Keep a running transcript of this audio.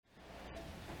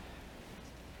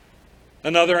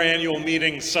Another annual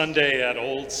meeting Sunday at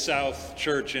Old South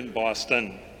Church in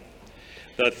Boston.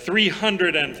 The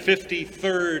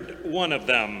 353rd one of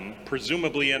them,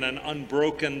 presumably in an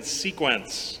unbroken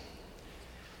sequence.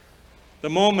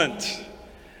 The moment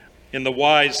in the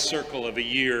wise circle of a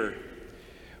year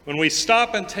when we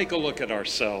stop and take a look at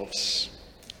ourselves,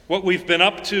 what we've been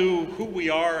up to, who we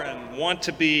are and want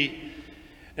to be,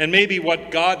 and maybe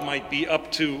what God might be up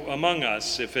to among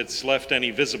us if it's left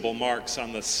any visible marks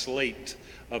on the slate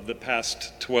of the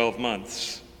past 12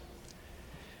 months.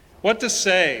 What to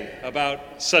say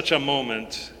about such a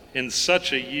moment in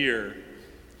such a year?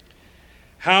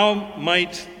 How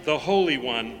might the Holy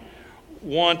One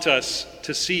want us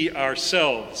to see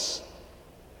ourselves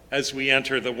as we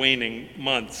enter the waning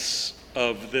months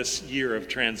of this year of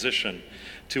transition,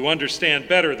 to understand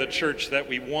better the church that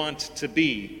we want to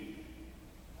be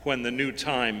when the new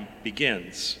time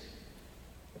begins?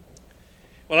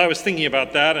 Well, I was thinking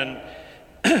about that and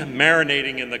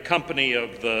marinating in the company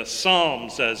of the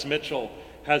Psalms, as Mitchell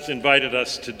has invited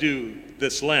us to do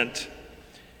this Lent,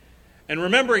 and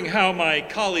remembering how my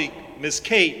colleague, Ms.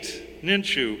 Kate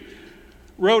Ninshu,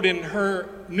 wrote in her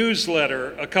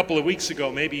newsletter a couple of weeks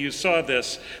ago, maybe you saw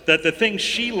this, that the thing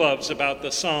she loves about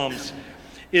the Psalms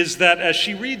is that as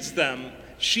she reads them,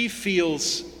 she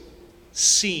feels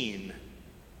seen.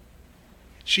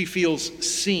 She feels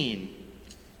seen.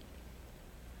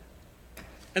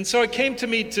 And so it came to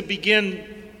me to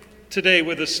begin today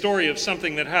with a story of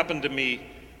something that happened to me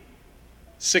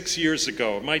 6 years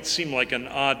ago. It might seem like an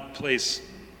odd place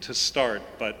to start,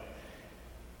 but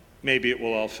maybe it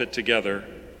will all fit together.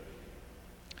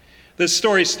 This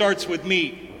story starts with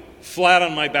me flat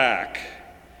on my back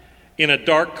in a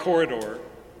dark corridor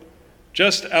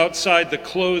just outside the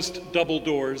closed double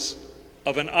doors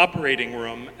of an operating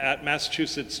room at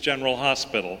Massachusetts General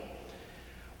Hospital,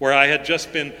 where I had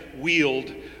just been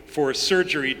wheeled for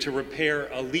surgery to repair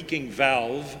a leaking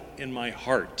valve in my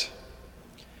heart.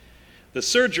 The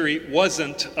surgery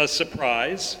wasn't a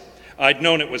surprise. I'd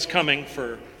known it was coming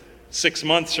for 6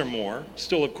 months or more.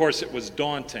 Still, of course, it was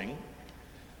daunting.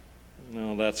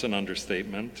 No, that's an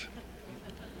understatement.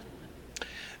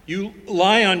 You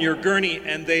lie on your gurney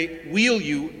and they wheel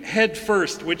you head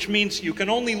first, which means you can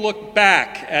only look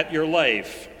back at your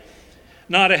life,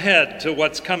 not ahead to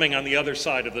what's coming on the other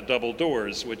side of the double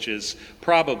doors, which is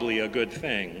probably a good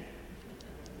thing.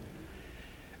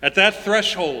 At that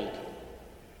threshold,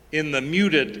 in the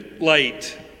muted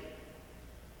light,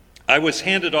 I was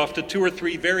handed off to 2 or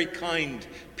 3 very kind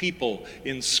people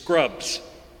in scrubs.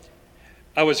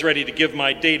 I was ready to give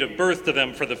my date of birth to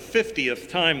them for the 50th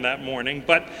time that morning,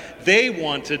 but they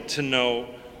wanted to know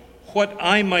what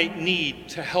I might need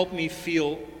to help me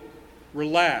feel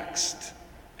relaxed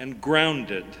and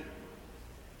grounded,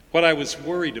 what I was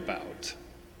worried about.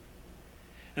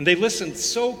 And they listened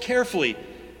so carefully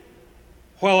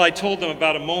while I told them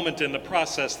about a moment in the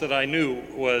process that I knew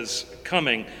was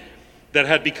coming that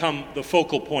had become the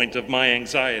focal point of my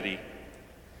anxiety.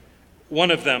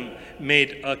 One of them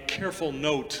made a careful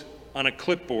note on a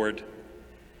clipboard,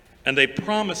 and they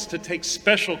promised to take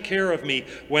special care of me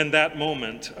when that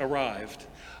moment arrived.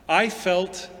 I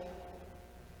felt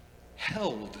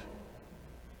held.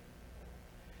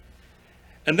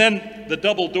 And then the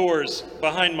double doors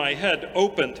behind my head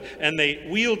opened, and they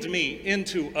wheeled me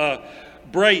into a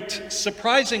bright,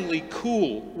 surprisingly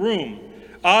cool room,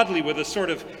 oddly with a sort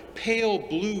of pale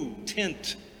blue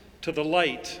tint to the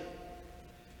light.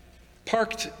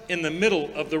 Parked in the middle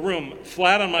of the room,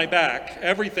 flat on my back,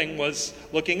 everything was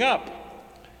looking up.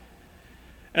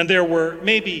 And there were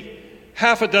maybe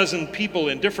half a dozen people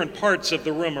in different parts of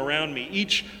the room around me,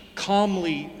 each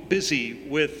calmly busy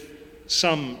with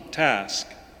some task.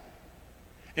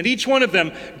 And each one of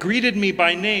them greeted me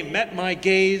by name, met my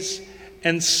gaze,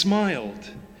 and smiled,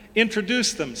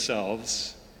 introduced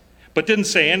themselves, but didn't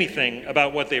say anything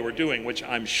about what they were doing, which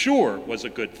I'm sure was a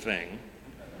good thing,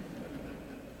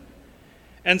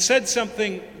 and said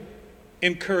something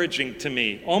encouraging to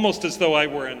me, almost as though I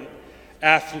were an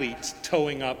athlete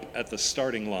towing up at the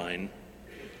starting line.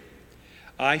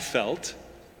 I felt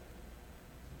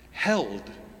held.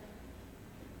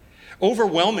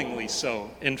 Overwhelmingly so,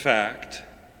 in fact,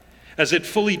 as it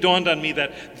fully dawned on me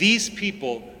that these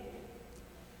people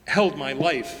held my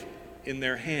life in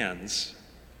their hands.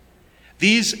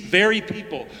 These very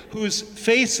people whose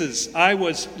faces I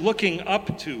was looking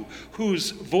up to,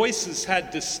 whose voices had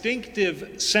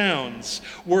distinctive sounds,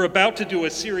 were about to do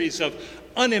a series of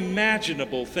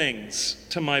unimaginable things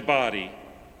to my body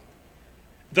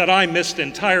that I missed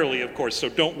entirely, of course, so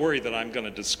don't worry that I'm going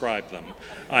to describe them.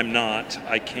 I'm not.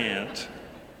 I can't.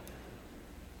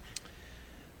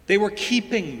 They were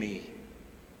keeping me,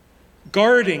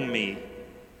 guarding me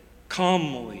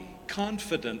calmly,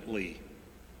 confidently,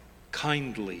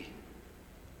 kindly.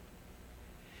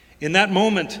 In that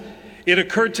moment, it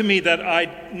occurred to me that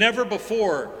I'd never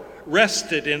before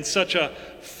rested in such a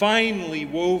finely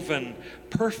woven,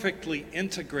 perfectly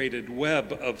integrated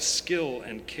web of skill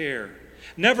and care.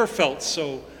 Never felt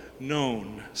so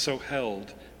known, so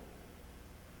held.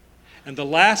 And the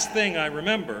last thing I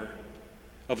remember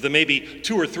of the maybe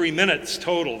 2 or 3 minutes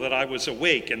total that I was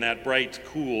awake in that bright,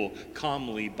 cool,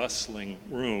 calmly bustling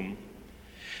room,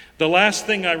 the last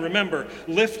thing I remember,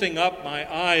 lifting up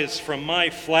my eyes from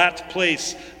my flat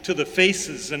place to the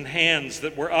faces and hands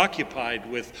that were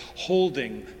occupied with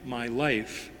holding my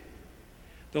life.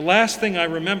 The last thing I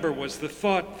remember was the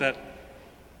thought that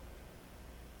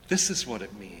this is what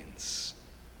it means.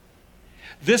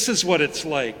 This is what it's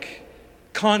like,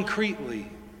 concretely,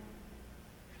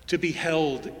 to be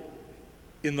held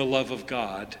in the love of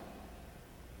God,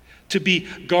 to be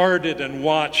guarded and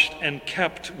watched and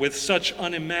kept with such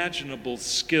unimaginable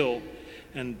skill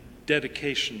and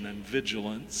dedication and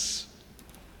vigilance.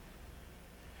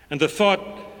 And the thought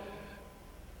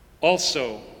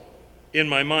also in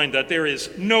my mind that there is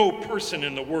no person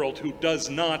in the world who does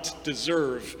not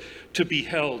deserve to be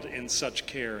held in such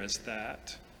care as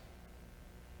that.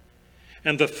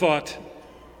 And the thought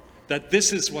that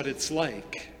this is what it's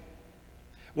like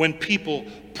when people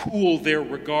pool their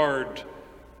regard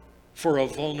for a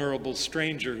vulnerable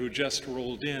stranger who just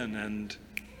rolled in,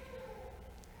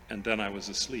 and then I was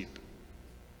asleep.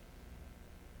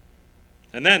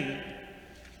 And then,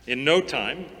 in no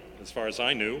time, as far as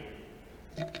I knew,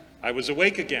 I was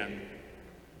awake again,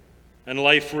 and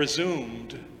life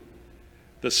resumed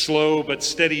the slow but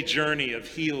steady journey of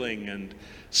healing and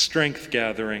strength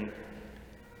gathering,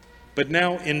 but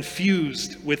now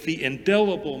infused with the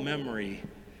indelible memory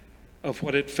of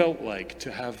what it felt like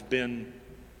to have been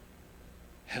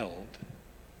held.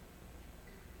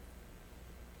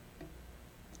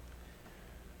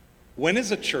 When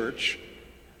is a church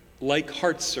like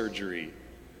heart surgery?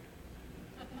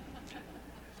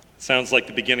 Sounds like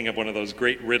the beginning of one of those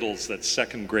great riddles that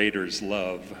second graders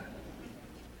love.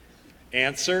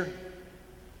 Answer: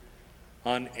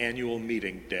 on annual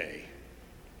meeting day.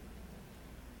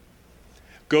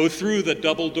 Go through the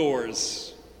double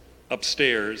doors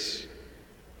upstairs.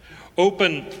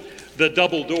 Open the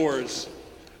double doors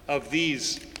of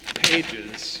these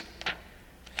pages.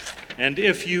 And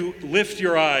if you lift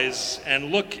your eyes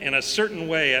and look in a certain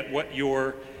way at what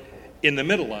you're in the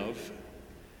middle of,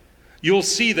 you'll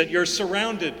see that you're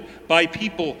surrounded by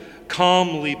people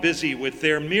calmly busy with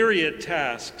their myriad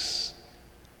tasks,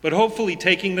 but hopefully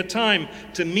taking the time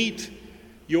to meet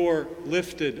your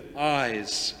lifted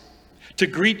eyes, to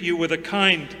greet you with a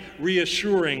kind,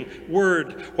 reassuring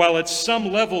word, while at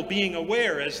some level being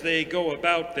aware as they go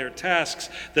about their tasks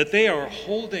that they are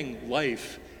holding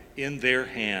life in their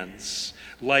hands,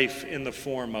 life in the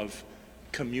form of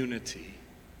community,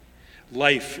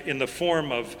 life in the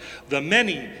form of the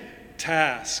many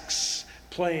tasks,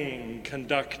 playing,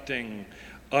 conducting,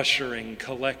 ushering,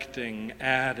 collecting,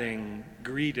 adding,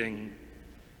 greeting,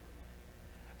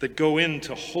 that go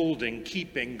into holding,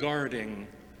 keeping, guarding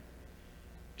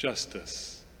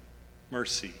justice,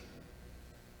 mercy,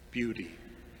 beauty,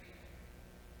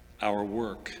 our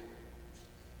work.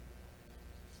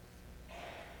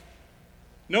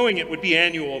 Knowing it would be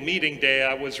annual meeting day,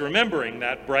 I was remembering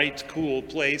that bright, cool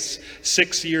place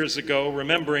 6 years ago,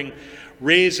 remembering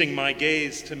raising my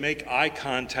gaze to make eye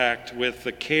contact with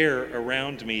the care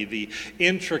around me, the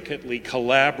intricately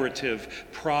collaborative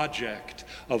project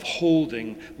of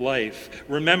holding life,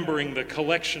 remembering the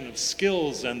collection of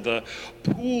skills and the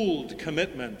pooled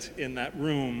commitment in that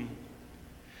room.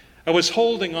 I was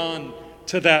holding on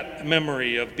to that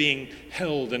memory of being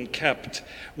held and kept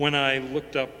when I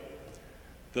looked up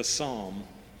the psalm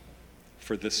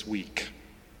for this week.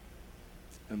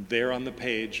 And there on the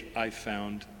page, I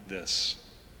found this: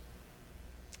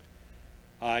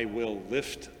 I will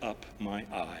lift up my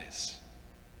eyes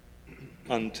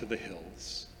unto the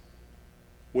hills.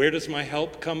 Where does my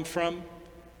help come from?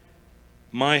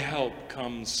 My help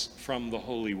comes from the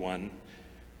Holy One,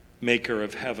 maker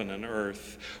of heaven and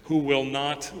earth, who will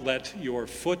not let your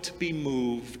foot be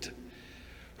moved,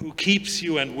 who keeps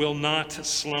you and will not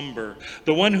slumber.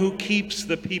 The one who keeps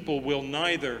the people will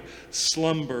neither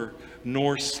slumber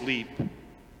nor sleep.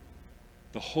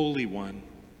 The Holy One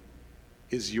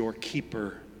is your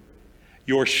keeper,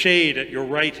 your shade at your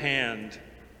right hand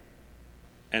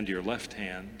and your left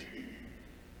hand.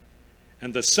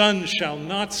 And the sun shall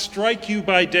not strike you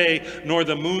by day, nor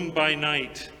the moon by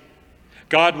night.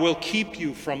 God will keep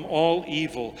you from all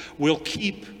evil, will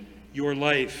keep your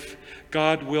life.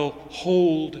 God will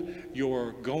hold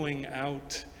your going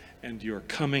out and your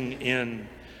coming in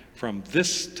from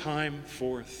this time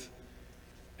forth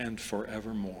and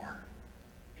forevermore.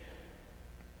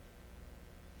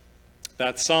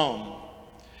 That psalm,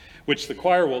 which the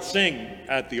choir will sing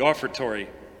at the offertory,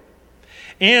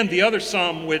 and the other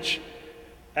psalm which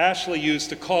Ashley used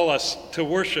to call us to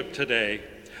worship today,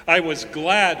 I was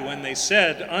glad when they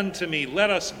said unto me, let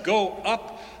us go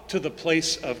up to the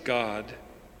place of God.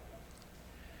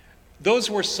 Those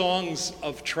were songs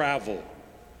of travel,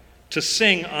 to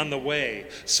sing on the way,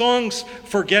 songs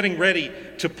for getting ready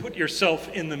to put yourself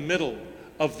in the middle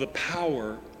of the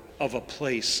power of a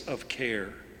place of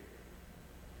care.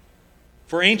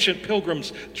 For ancient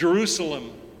pilgrims,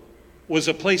 Jerusalem was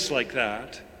a place like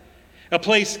that, a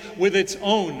place with its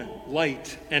own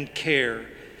light and care,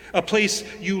 a place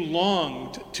you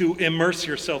longed to immerse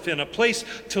yourself in, a place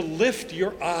to lift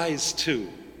your eyes to,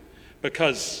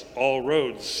 because all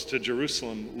roads to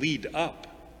Jerusalem lead up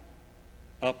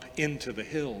into the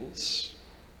hills.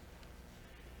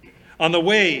 On the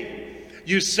way,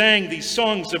 you sang these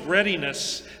songs of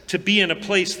readiness to be in a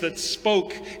place that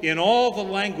spoke in all the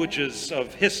languages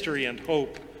of history and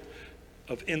hope,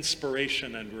 of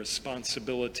inspiration and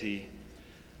responsibility,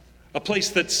 a place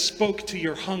that spoke to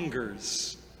your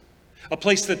hungers, a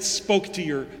place that spoke to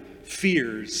your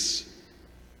fears,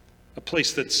 a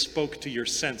place that spoke to your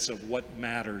sense of what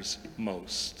matters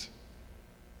most.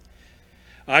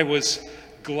 I was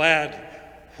glad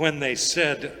when they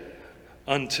said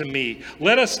unto me,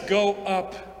 let us go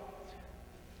up,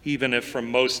 even if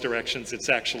from most directions it's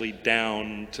actually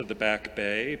down to the back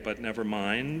bay, but never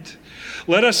mind.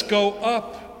 Let us go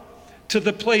up to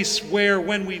the place where,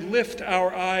 when we lift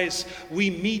our eyes, we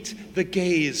meet the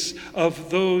gaze of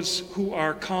those who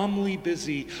are calmly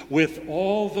busy with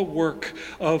all the work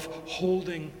of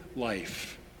holding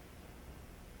life.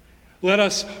 Let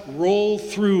us roll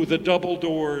through the double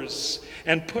doors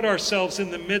and put ourselves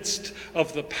in the midst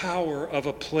of the power of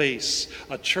a place,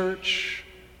 a church,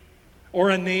 or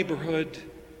a neighborhood,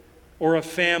 or a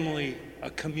family, a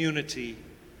community,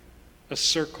 a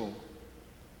circle.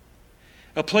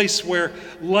 A place where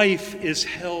life is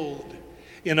held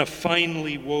in a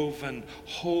finely woven,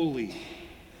 holy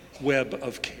web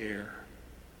of care.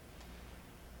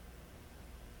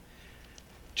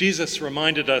 Jesus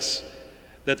reminded us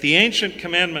that the ancient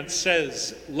commandment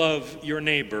says, love your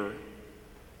neighbor.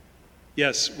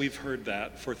 Yes, we've heard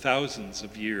that for thousands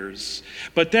of years.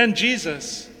 But then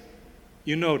Jesus,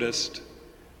 you noticed,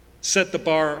 set the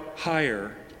bar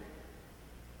higher.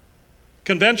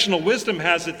 Conventional wisdom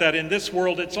has it that in this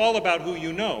world it's all about who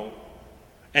you know,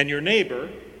 and your neighbor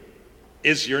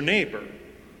is your neighbor.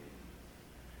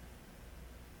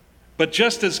 But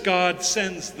just as God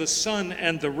sends the sun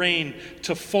and the rain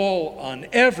to fall on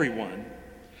everyone,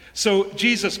 so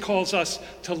Jesus calls us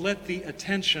to let the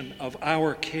attention of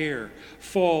our care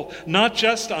fall not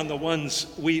just on the ones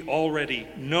we already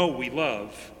know we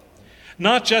love,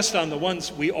 not just on the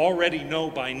ones we already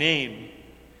know by name,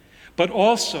 but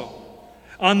also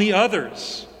on the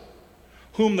others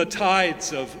whom the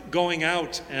tides of going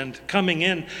out and coming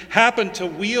in happen to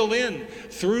wheel in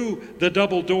through the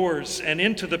double doors and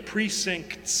into the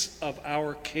precincts of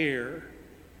our care,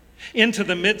 into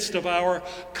the midst of our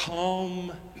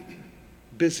calm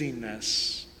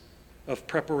busyness of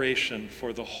preparation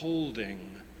for the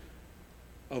holding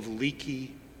of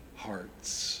leaky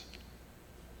hearts.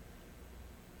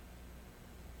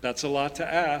 That's a lot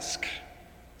to ask.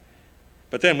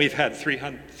 But then we've had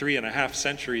 3.5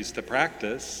 centuries to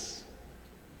practice.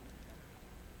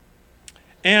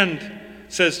 And,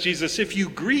 says Jesus, if you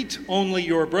greet only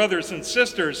your brothers and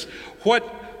sisters,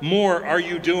 what more are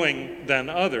you doing than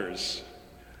others?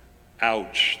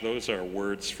 Ouch, those are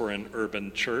words for an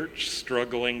urban church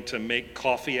struggling to make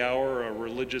coffee hour a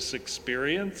religious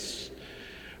experience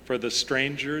for the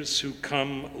strangers who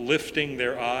come lifting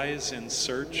their eyes in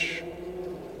search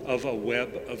of a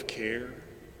web of care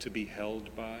to be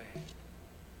held by.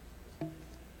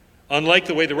 Unlike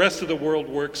the way the rest of the world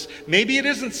works, maybe it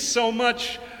isn't so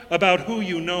much about who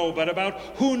you know, but about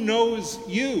who knows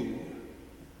you,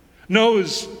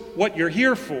 knows what you're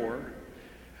here for,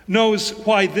 knows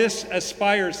why this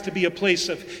aspires to be a place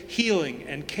of healing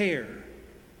and care.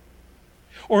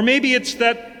 Or maybe it's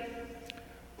that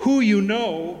who you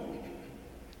know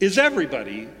is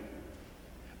everybody,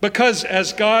 because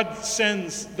as God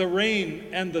sends the rain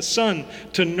and the sun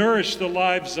to nourish the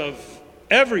lives of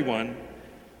everyone,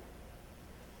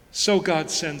 so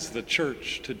God sends the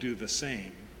church to do the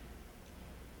same.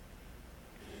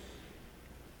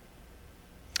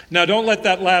 Now, don't let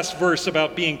that last verse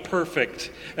about being perfect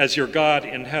as your God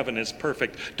in heaven is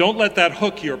perfect, don't let that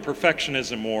hook your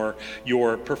perfectionism or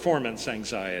your performance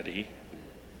anxiety.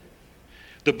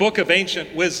 The book of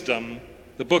ancient wisdom,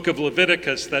 the book of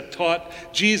Leviticus that taught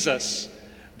Jesus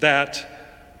that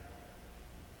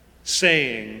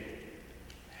saying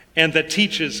and that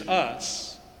teaches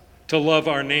us to love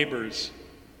our neighbors.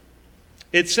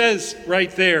 It says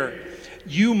right there,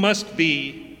 you must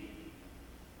be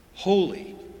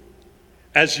holy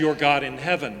as your God in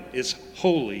heaven is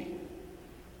holy.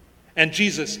 And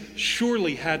Jesus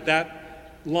surely had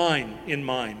that line in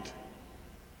mind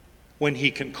when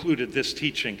he concluded this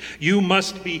teaching. You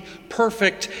must be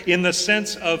perfect in the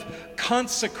sense of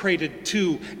consecrated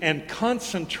to and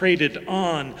concentrated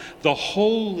on the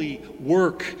holy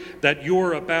work that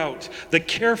you're about, the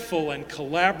careful and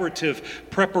collaborative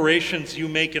preparations you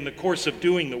make in the course of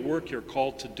doing the work you're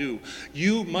called to do.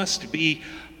 You must be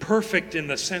perfect in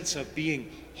the sense of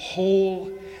being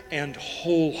whole and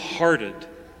wholehearted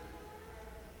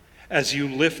as you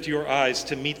lift your eyes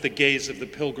to meet the gaze of the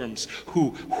pilgrims who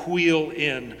wheel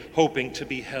in, hoping to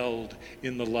be held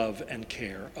in the love and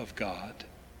care of God.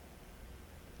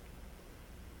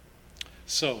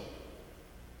 So,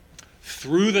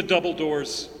 through the double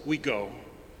doors we go,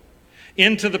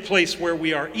 into the place where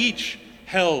we are each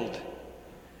held,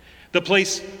 the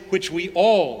place which we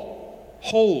all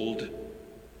hold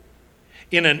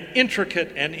in an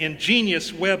intricate and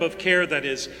ingenious web of care that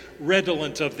is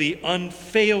redolent of the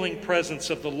unfailing presence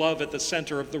of the love at the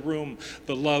center of the room,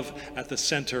 the love at the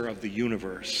center of the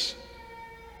universe.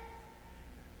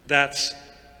 That's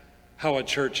how a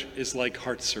church is like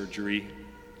heart surgery.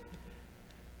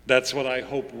 That's what I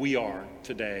hope we are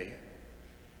today.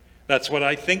 That's what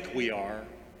I think we are,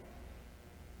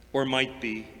 or might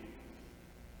be,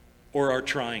 or are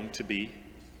trying to be.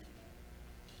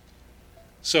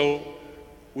 So,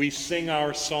 we sing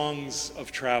our songs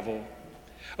of travel,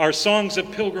 our songs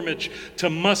of pilgrimage to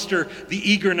muster the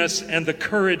eagerness and the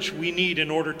courage we need in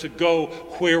order to go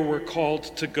where we're called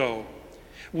to go.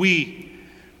 We,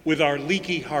 with our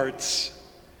leaky hearts,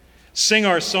 sing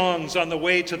our songs on the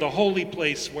way to the holy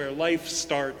place where life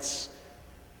starts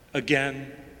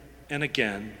again and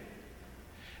again,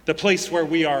 the place where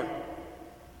we are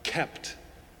kept,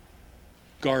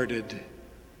 guarded,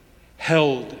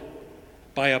 held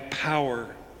by a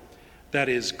power that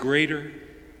is greater,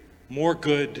 more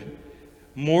good,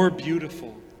 more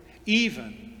beautiful,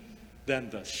 even than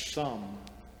the sum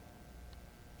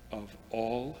of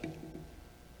all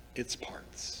its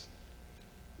parts.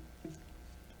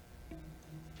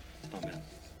 Amen.